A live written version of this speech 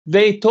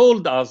They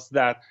told us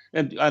that,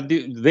 and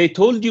they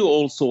told you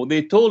also,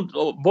 they told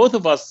both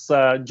of us,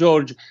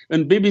 George,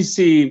 and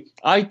BBC,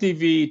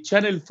 ITV,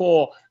 Channel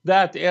 4,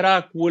 that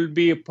Iraq will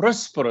be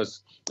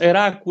prosperous.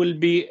 Iraq will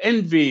be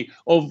envy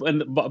of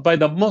by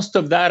the most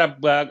of the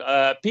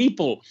Arab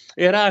people.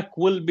 Iraq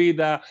will be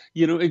the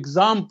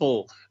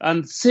example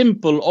and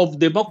symbol of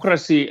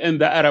democracy in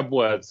the Arab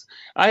world.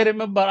 I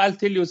remember. I'll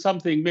tell you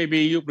something.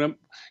 Maybe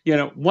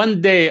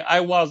one day I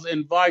was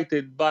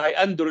invited by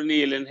Andrew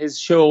Neil in his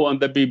show on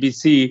the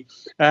BBC,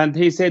 and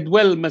he said,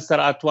 "Well, Mr.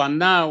 Atwan,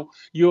 now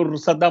your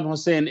Saddam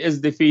Hussein is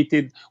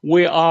defeated.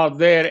 We are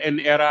there in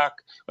Iraq.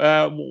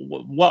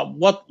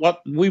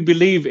 What we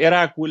believe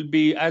Iraq will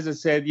be, as I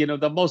said,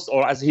 the most,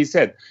 or as he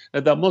said,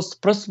 the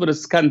most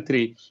prosperous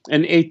country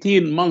in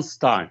 18 months'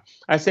 time."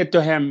 I said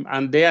to him,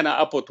 and Diana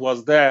Abbott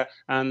was there,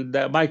 and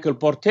Michael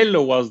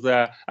Portillo was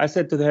there. I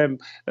said to him,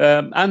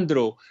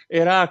 Andrew,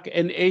 Iraq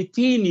in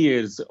 18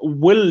 years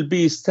will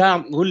be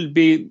starving,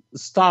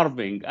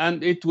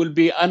 and it will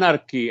be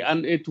anarchy,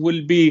 and it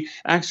will be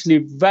actually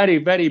very,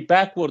 very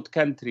backward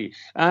country,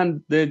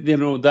 and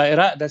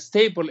the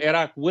stable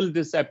Iraq will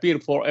disappear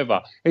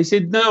forever. He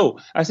said no.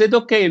 I said,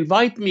 okay,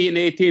 invite me in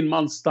 18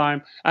 months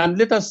time, and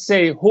let us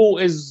say who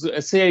is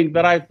saying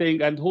the right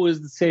thing and who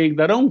is saying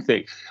the wrong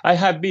thing. I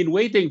have been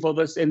waiting for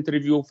this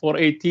interview for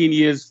 18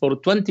 years, for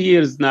 20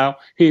 years now.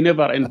 He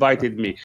never invited me.